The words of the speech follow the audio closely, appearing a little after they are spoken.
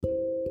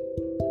Hey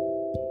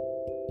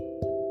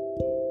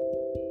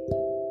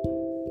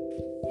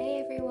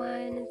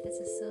everyone, this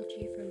is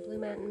Silji from Blue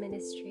Mountain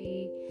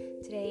Ministry.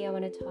 Today I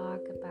want to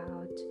talk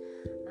about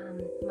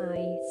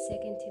my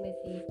 2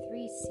 Timothy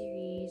 3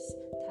 series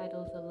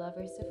titled The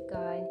Lovers of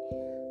God,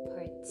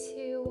 Part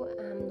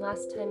 2.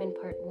 Last time in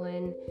Part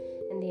 1,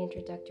 in the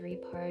introductory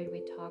part,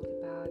 we talked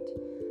about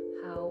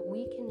how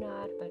we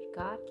cannot, but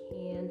God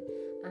can.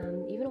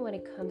 Even when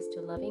it comes to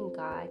loving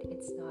God,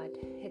 it's not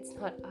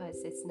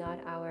us. It's not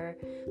our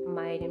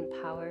might and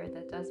power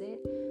that does it.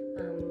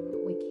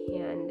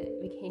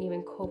 We can't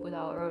even cope with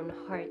our own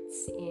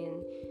hearts,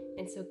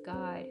 and so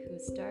God, who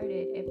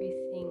started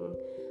everything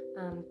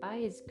by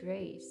His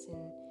grace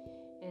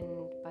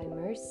and by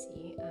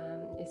mercy,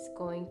 is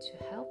going to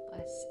help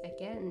us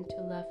again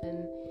to love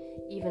Him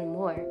even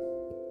more.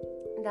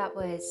 That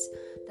was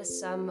the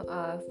sum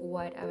of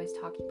what I was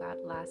talking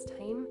about last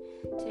time.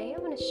 Today I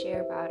want to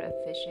share about a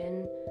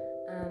vision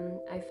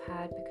I've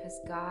had because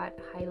God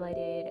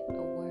highlighted a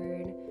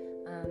word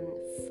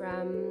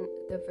from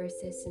the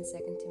verses in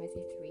 2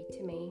 Timothy 3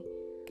 to me.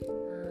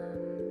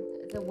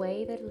 The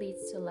way that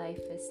leads to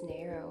life is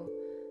narrow,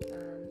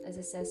 as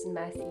it says in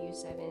Matthew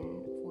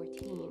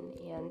 7:14,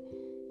 and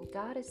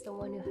God is the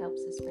one who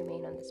helps us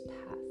remain on this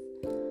path.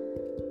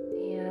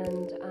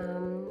 And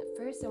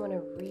first I want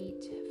to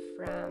read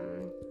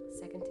from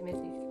 2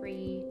 Timothy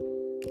 3,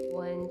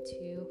 1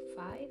 to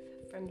 5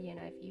 from the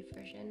NIV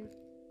version.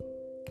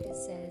 It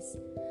says,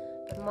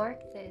 "But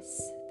mark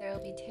this, there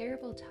will be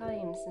terrible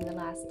times in the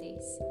last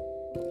days.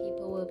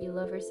 People will be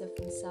lovers of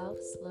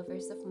themselves,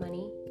 lovers of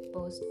money,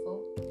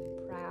 boastful,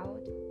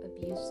 proud,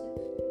 abusive,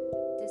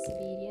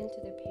 disobedient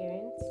to their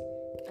parents,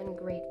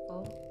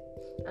 ungrateful,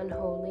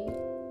 unholy,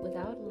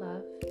 without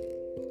love,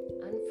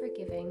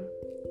 unforgiving,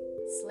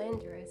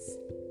 slanderous,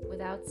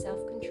 without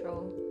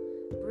self-control,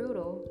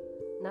 brutal,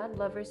 not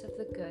lovers of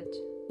the good,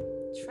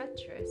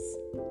 treacherous,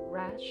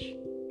 rash,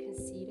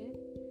 conceited,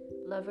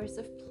 lovers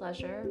of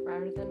pleasure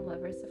rather than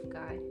lovers of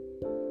God,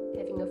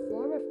 having a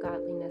form of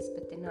godliness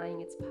but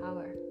denying its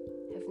power.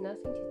 Have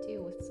nothing to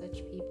do with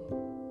such people."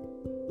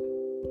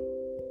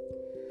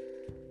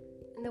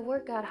 And the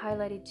word God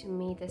highlighted to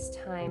me this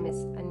time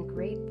is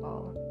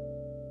ungrateful.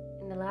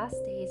 In the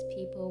last days,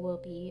 people will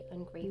be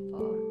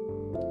ungrateful.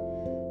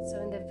 So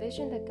in the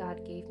vision that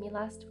God gave me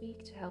last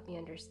week to help me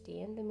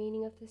understand the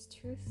meaning of this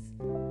truth,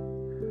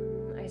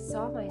 I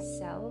saw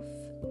myself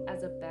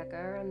as a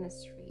beggar on the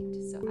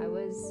street. So I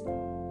was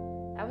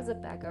a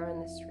beggar on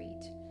the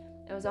street.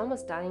 I was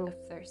almost dying of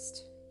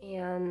thirst,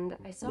 and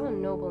I saw a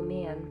noble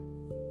man.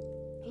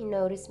 He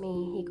noticed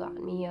me. He got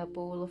me a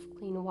bowl of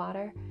clean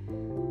water.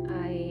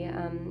 I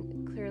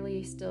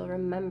clearly still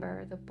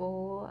remember the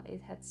bowl.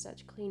 It had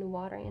such clean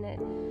water in it,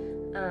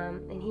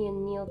 and he had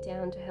kneeled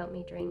down to help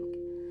me drink.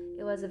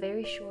 It was a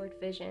very short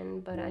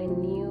vision, but I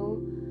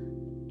knew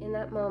in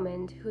that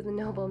moment who the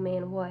noble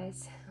man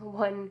was.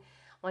 One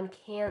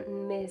can't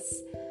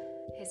miss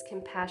his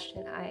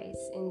compassionate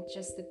eyes and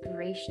just the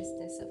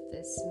graciousness of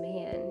this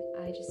man.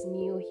 I just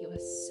knew he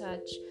was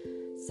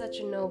such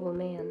a noble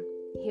man.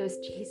 He was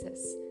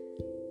Jesus.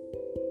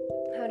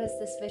 How does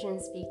this vision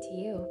speak to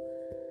you?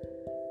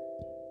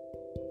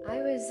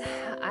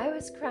 I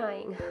was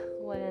crying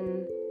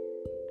when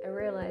I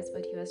realized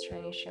what he was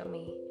trying to show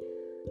me.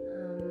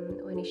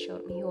 When he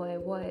showed me who I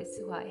was,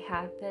 who I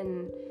had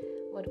been,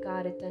 what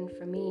God had done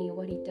for me,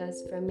 what He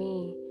does for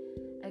me,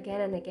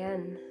 again and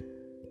again.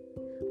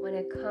 When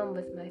I come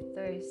with my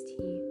thirst,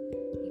 He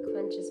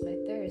quenches my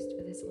thirst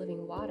with His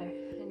living water.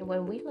 And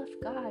when we love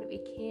God, we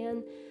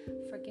can't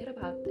forget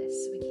about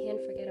this. We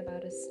can't forget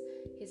about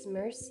His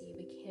mercy.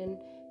 We can't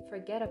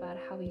forget about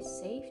how He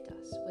saved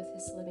us with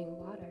His living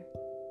water.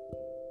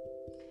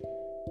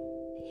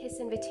 His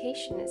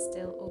invitation is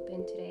still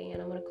open today,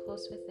 and I want to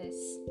close with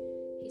this.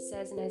 He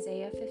says in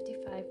Isaiah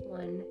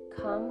 55:1,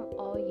 "Come,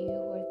 all you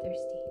who are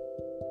thirsty."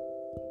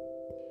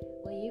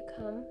 Will you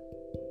come?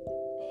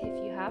 If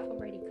you have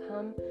already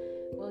come,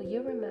 will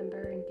you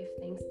remember and give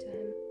thanks to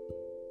Him?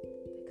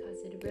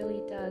 Because it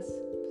really does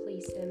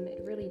please Him.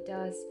 It really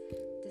does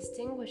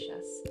distinguish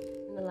us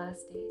in the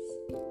last days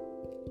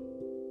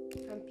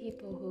from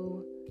people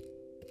who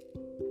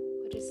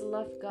just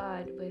love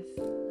God with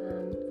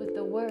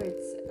the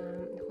words,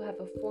 who have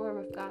a form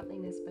of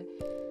godliness, but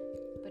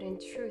in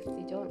truth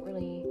they don't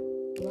really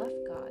love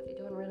God. They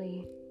don't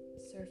really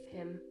serve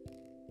Him.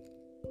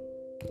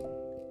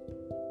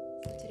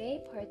 So today,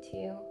 part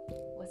 2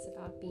 was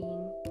about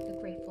being the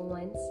grateful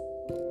ones.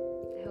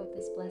 I hope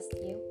this blessed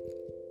you.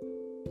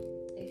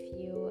 If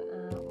you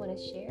want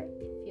to share,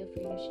 feel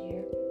free to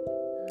share.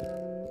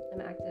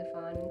 I'm active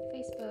on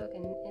Facebook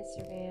and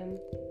Instagram,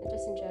 and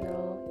just in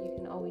general, you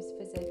can always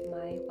visit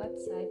my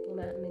website,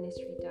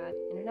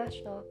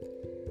 bluemountainministry.international.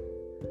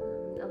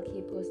 I'll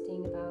keep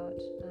posting about,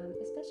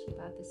 especially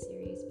about this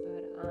series,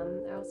 but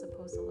I also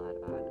post a lot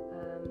about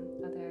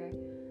other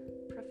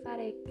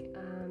prophetic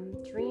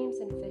dreams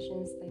and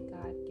visions that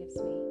God gives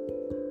me,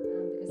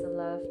 because I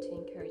love to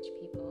encourage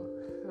people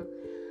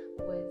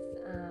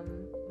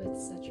with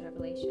such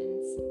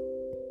revelations.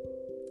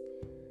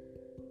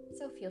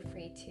 So feel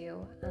free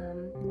to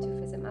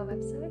visit my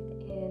website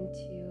and